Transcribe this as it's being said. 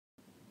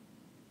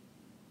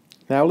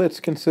Now let's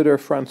consider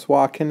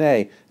Francois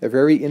Quesnay, a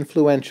very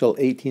influential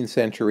 18th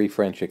century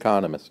French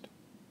economist.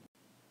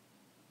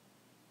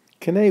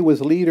 Quesnay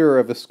was leader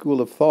of a school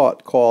of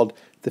thought called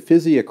the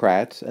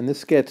Physiocrats, and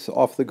this gets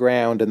off the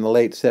ground in the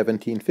late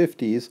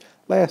 1750s,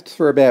 lasts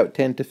for about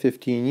 10 to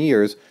 15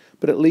 years,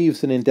 but it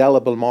leaves an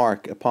indelible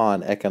mark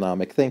upon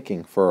economic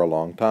thinking for a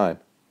long time.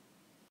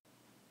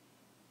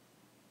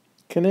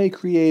 Quesnay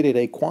created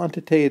a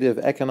quantitative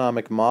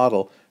economic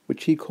model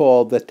which he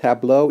called the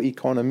tableau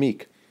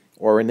économique,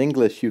 or in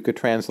English you could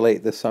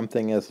translate this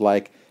something as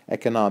like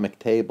economic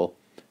table.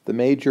 The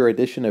major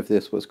edition of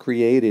this was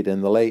created in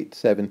the late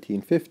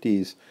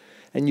 1750s,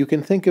 and you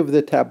can think of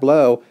the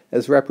tableau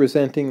as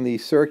representing the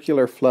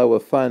circular flow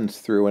of funds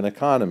through an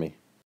economy.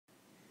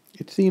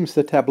 It seems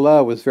the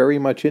tableau was very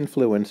much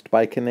influenced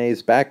by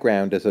Quesnay's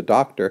background as a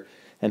doctor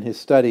and his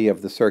study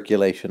of the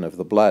circulation of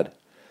the blood.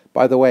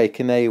 By the way,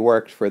 Quesnay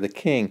worked for the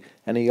king,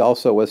 and he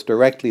also was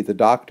directly the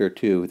doctor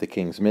to the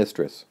king's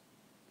mistress.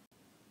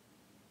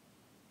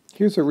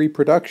 Here's a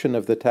reproduction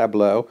of the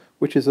tableau,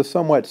 which is a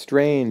somewhat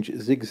strange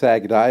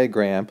zigzag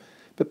diagram,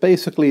 but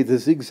basically the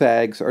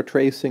zigzags are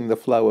tracing the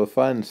flow of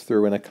funds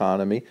through an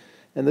economy,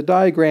 and the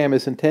diagram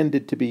is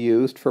intended to be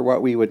used for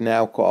what we would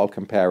now call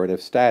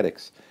comparative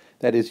statics.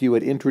 That is, you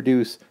would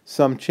introduce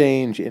some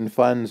change in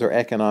funds or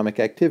economic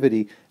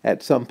activity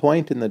at some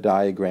point in the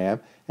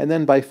diagram, and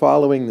then by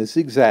following the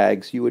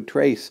zigzags you would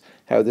trace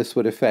how this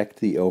would affect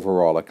the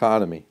overall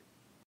economy.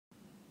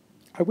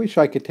 I wish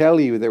I could tell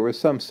you there was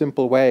some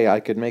simple way I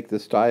could make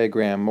this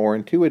diagram more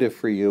intuitive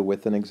for you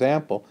with an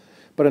example,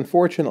 but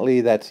unfortunately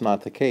that's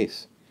not the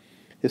case.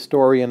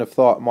 Historian of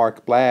thought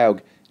Mark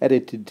Blaug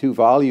edited 2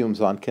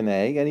 volumes on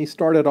Quesnay, and he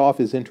started off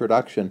his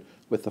introduction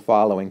with the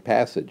following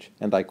passage,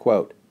 and I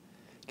quote,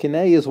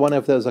 "Quesnay is one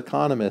of those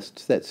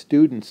economists that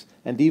students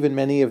and even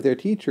many of their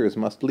teachers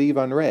must leave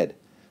unread.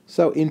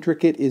 So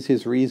intricate is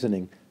his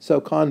reasoning, so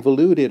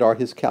convoluted are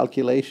his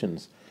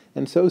calculations,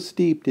 and so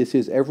steeped is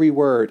his every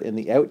word in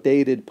the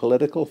outdated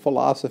political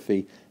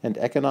philosophy and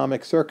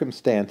economic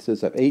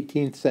circumstances of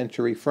 18th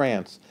century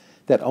France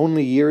that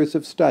only years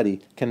of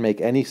study can make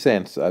any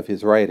sense of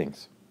his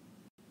writings."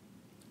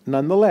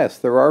 Nonetheless,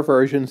 there are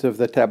versions of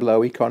the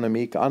Tableau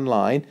économique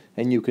online,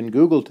 and you can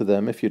Google to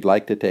them if you'd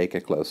like to take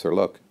a closer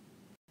look.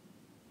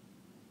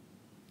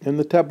 In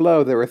the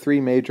tableau, there are 3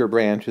 major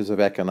branches of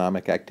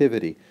economic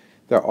activity.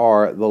 There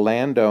are the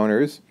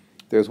landowners,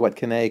 there's what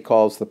Quesnay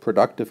calls the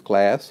productive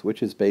class,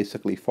 which is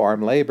basically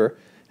farm labor,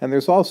 and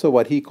there's also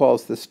what he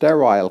calls the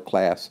sterile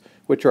class,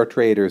 which are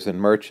traders and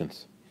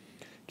merchants.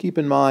 Keep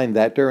in mind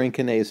that during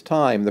Quesnay's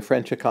time, the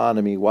French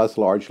economy was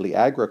largely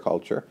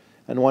agriculture,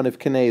 and one of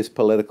Quesnay's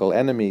political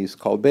enemies,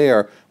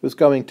 Colbert, was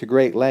going to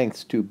great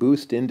lengths to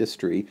boost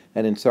industry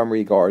and in some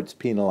regards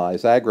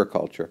penalize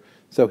agriculture.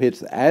 So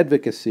his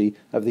advocacy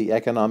of the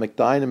economic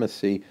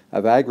dynamisty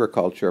of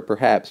agriculture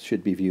perhaps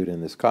should be viewed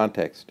in this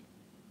context.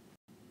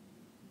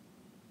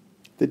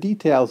 The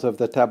details of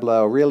the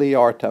tableau really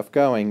are tough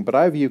going, but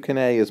I view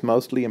Quesnay as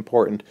mostly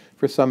important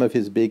for some of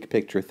his big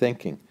picture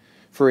thinking.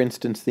 For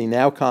instance, the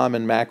now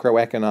common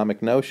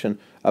macroeconomic notion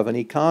of an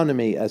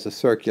economy as a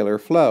circular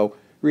flow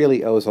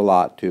really owes a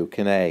lot to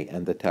Quesnay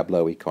and the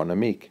Tableau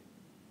économique.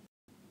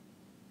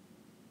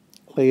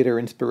 Later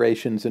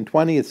inspirations in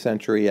 20th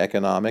century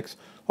economics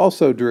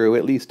also drew,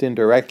 at least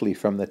indirectly,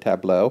 from the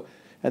tableau,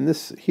 and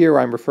this here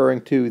I'm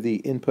referring to the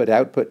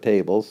input-output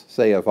tables,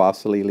 say of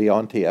Vasily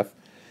Leontiev,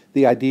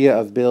 the idea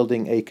of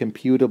building a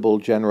computable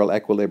general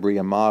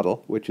equilibrium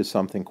model, which is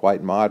something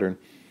quite modern,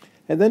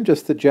 and then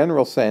just the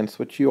general sense,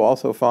 which you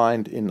also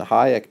find in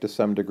Hayek to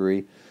some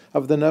degree,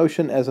 of the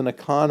notion as an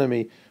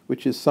economy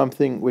which is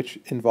something which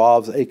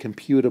involves a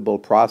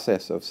computable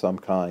process of some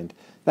kind.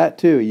 That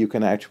too you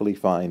can actually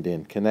find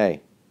in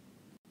Quesnay.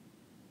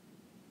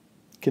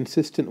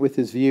 Consistent with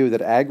his view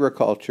that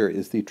agriculture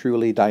is the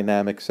truly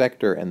dynamic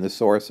sector and the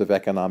source of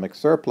economic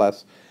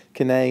surplus,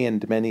 Quesnay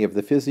and many of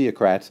the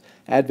physiocrats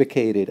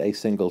advocated a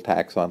single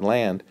tax on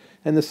land,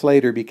 and this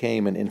later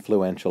became an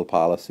influential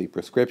policy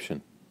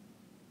prescription.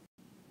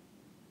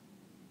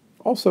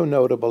 Also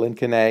notable in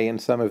Quesnay and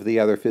some of the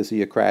other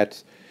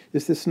physiocrats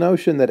is this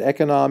notion that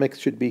economics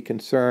should be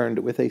concerned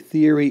with a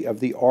theory of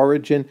the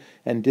origin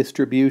and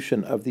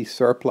distribution of the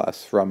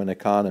surplus from an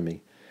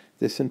economy.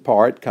 This in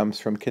part comes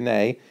from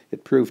Quesnay.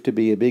 It proved to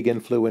be a big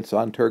influence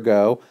on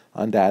Turgot,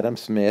 on Adam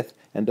Smith,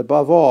 and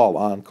above all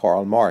on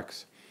Karl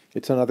Marx.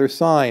 It's another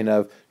sign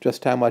of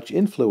just how much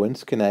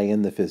influence Quesnay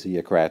and the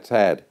physiocrats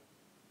had.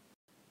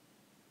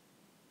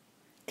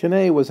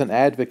 Quesnay was an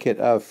advocate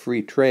of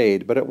free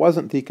trade, but it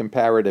wasn't the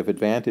comparative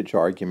advantage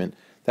argument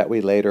that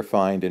we later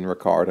find in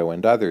Ricardo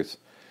and others.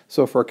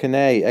 So for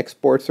Quesnay,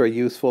 exports are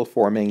useful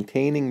for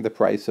maintaining the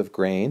price of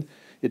grain.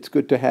 It's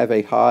good to have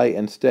a high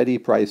and steady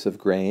price of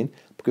grain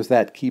because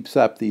that keeps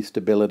up the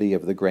stability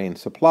of the grain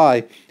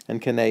supply,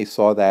 and Quesnay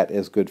saw that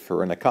as good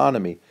for an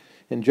economy.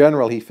 In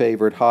general, he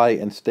favored high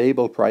and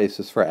stable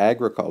prices for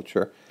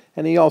agriculture,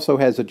 and he also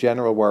has a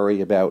general worry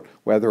about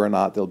whether or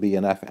not there'll be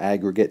enough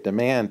aggregate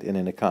demand in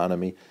an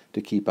economy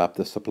to keep up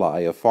the supply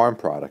of farm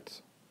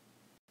products.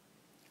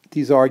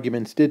 These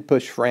arguments did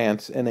push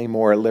France in a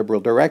more liberal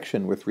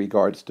direction with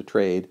regards to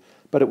trade,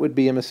 but it would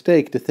be a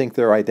mistake to think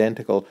they're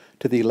identical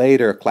to the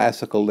later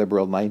classical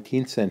liberal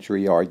 19th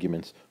century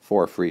arguments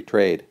for free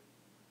trade.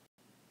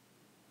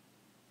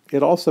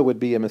 It also would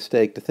be a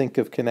mistake to think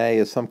of Quesnay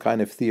as some kind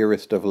of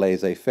theorist of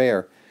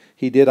laissez-faire.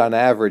 He did on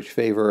average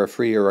favor a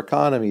freer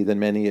economy than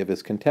many of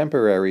his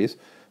contemporaries,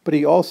 but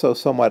he also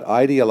somewhat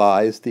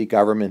idealized the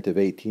government of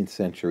 18th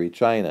century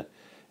China.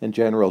 In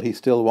general, he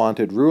still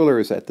wanted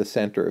rulers at the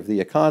center of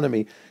the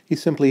economy. He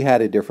simply had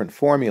a different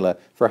formula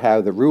for how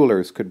the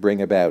rulers could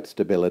bring about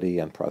stability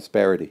and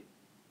prosperity.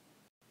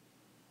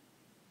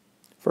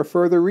 For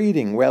further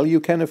reading, well, you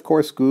can of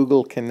course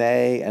Google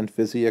Quesnay and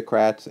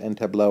physiocrats and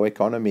tableau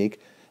économique,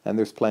 and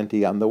there's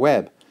plenty on the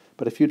web.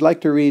 But if you'd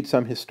like to read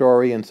some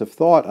historians of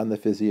thought on the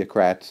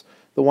physiocrats,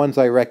 the ones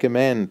I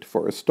recommend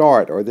for a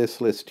start are this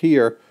list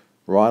here: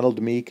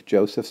 Ronald Meek,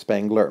 Joseph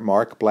Spengler,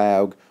 Mark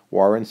Blaug,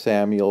 Warren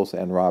Samuels,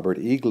 and Robert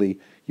Eagley.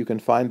 You can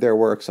find their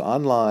works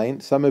online.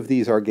 Some of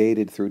these are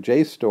gated through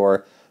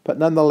JSTOR, but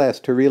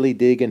nonetheless, to really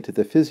dig into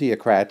the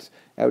physiocrats,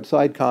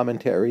 outside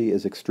commentary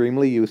is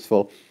extremely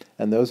useful,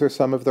 and those are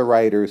some of the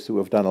writers who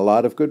have done a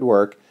lot of good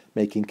work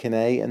making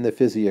Quesnay and the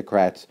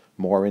physiocrats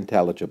more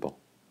intelligible.